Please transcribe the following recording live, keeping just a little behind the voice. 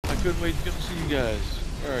couldn't wait to come see you guys.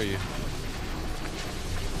 Where are you?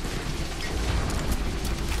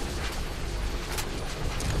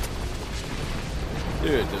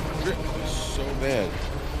 Dude, the grip was so bad.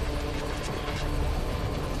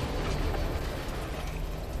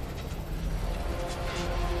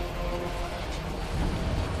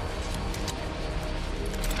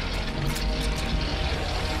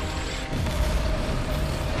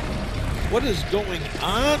 What is going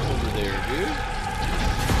on over there, dude?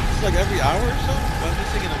 It's like every hour or so? Am I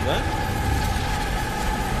missing an event?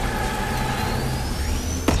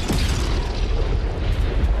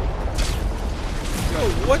 Yo,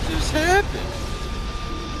 what just happened?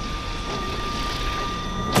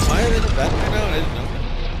 Am I in an event right now? I didn't know.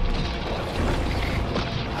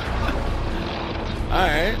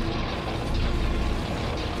 Alright.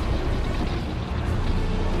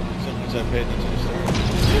 Sometimes I pay attention to start.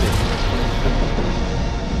 Get it.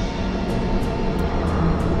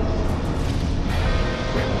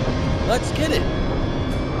 Let's get it.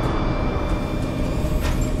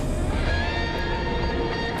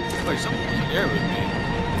 Like someone was in there with me.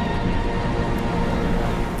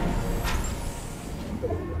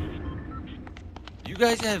 You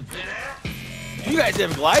guys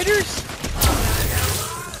have gliders?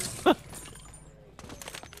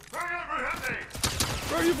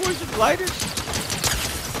 Bro, your boys have gliders?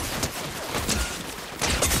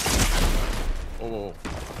 Oh.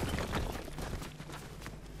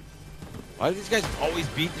 Why do these guys always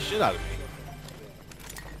beat the shit out of me?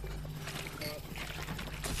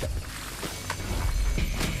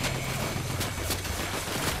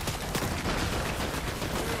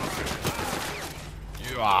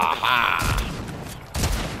 Aha!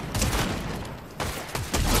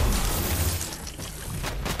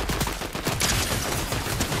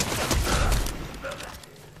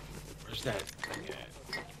 Where's that thing at?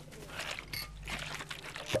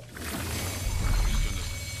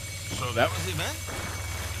 So that was the event?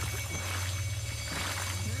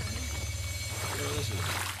 This is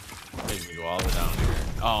making me go all the way down here.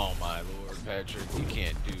 Oh my lord, Patrick, you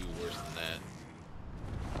can't do worse than that.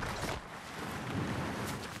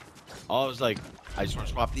 All I was like, I just want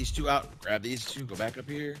to swap these two out, grab these two, go back up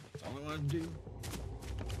here. That's all I wanted to do.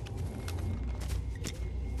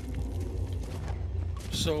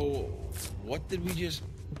 So, what did we just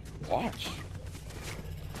watch?